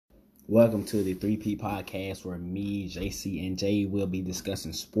Welcome to the 3P Podcast, where me, JC, and Jay will be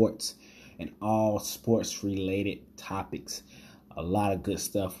discussing sports and all sports-related topics. A lot of good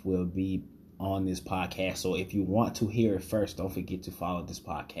stuff will be on this podcast. So if you want to hear it first, don't forget to follow this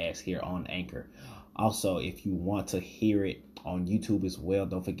podcast here on Anchor. Also, if you want to hear it on YouTube as well,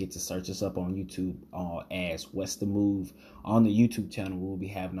 don't forget to search us up on YouTube as What's the Move. On the YouTube channel, we'll be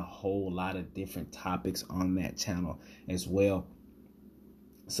having a whole lot of different topics on that channel as well.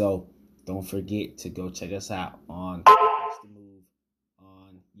 So don't forget to go check us out on What's the Move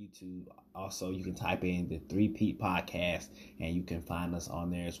on YouTube. Also, you can type in the 3P Podcast and you can find us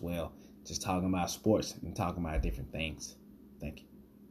on there as well. Just talking about sports and talking about different things. Thank you.